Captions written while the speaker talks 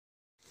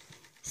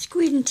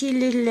Squinty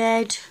little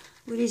head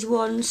with his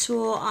one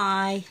sore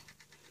eye.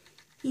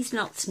 He's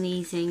not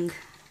sneezing.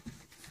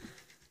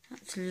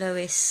 That's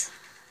Lois.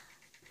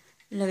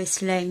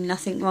 Lois Lane,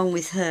 nothing wrong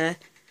with her.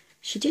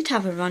 She did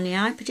have a runny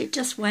eye, but it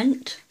just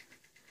went.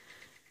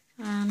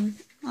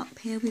 Up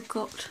here we've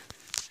got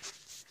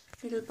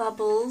little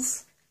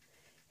Bubbles,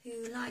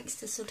 who likes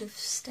to sort of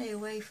stay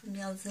away from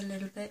the others a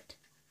little bit.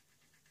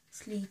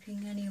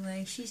 Sleeping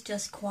anyway. She's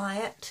just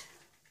quiet.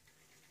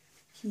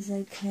 She's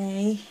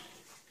okay.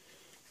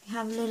 We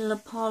have little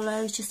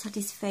Apollo, he's just had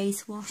his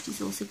face washed.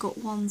 He's also got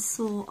one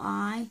sore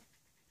eye.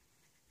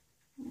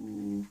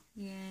 Oh,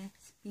 yeah,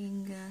 it's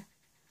being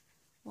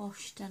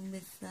washed and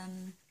with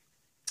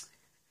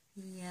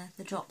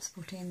the drops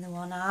put in the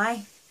one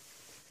eye.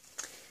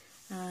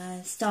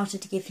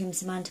 Started to give him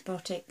some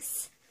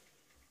antibiotics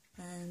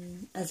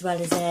as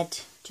well as Ed,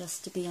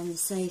 just to be on the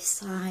safe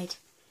side.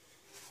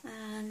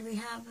 And we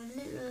have a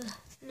little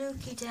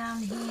Lukey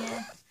down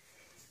here,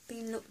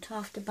 being looked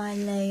after by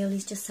Lael.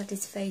 He's just had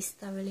his face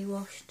thoroughly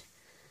washed.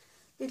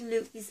 Little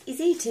Luke is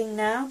eating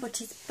now, but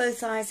his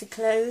both eyes are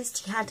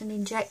closed. He had an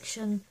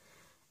injection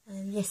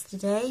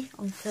yesterday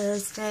on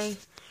Thursday,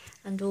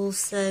 and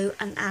also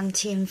an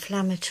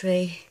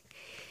anti-inflammatory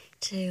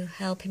to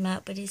help him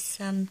out. But he's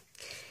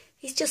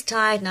just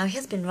tired now. He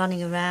has been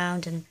running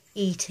around and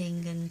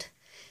eating and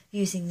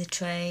using the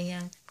tray.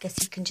 I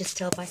guess you can just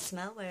tell by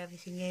smell where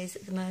everything is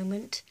at the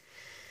moment.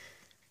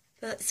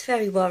 But it's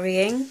very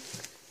worrying.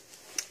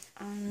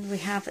 And we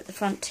have at the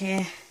front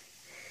here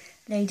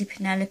Lady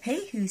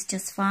Penelope, who's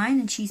just fine,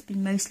 and she's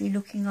been mostly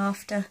looking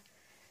after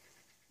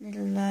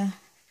little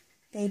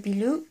baby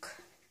Luke.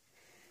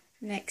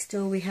 Next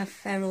door we have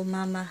feral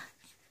mama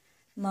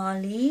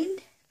Marlene,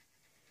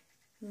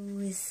 who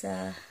is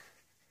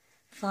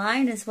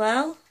fine as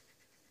well.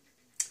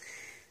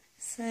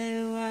 So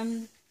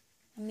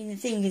I mean, the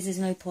thing is, there's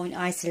no point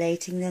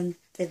isolating them.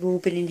 They've all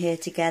been in here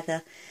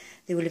together.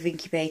 They will have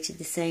incubated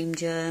the same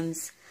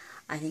germs.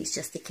 I think it's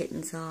just the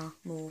kittens are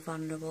more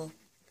vulnerable.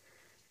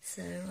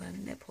 So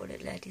their poor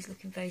little Ed, he's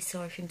looking very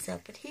sorry for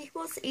himself. But he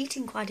was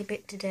eating quite a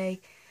bit today.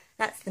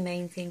 That's the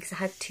main thing, because I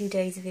had 2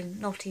 days of him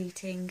not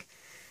eating,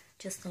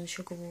 just on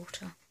sugar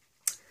water.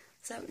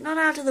 So not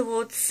out of the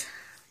woods,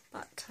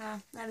 but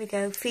there we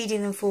go.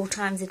 Feeding them 4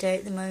 times a day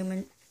at the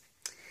moment.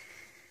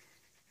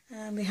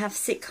 We have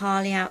sick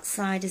Harley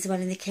outside as well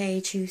in the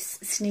cage, who's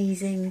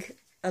sneezing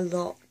a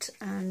lot,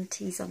 and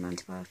he's on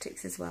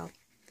antibiotics as well.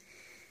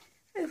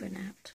 Over and out.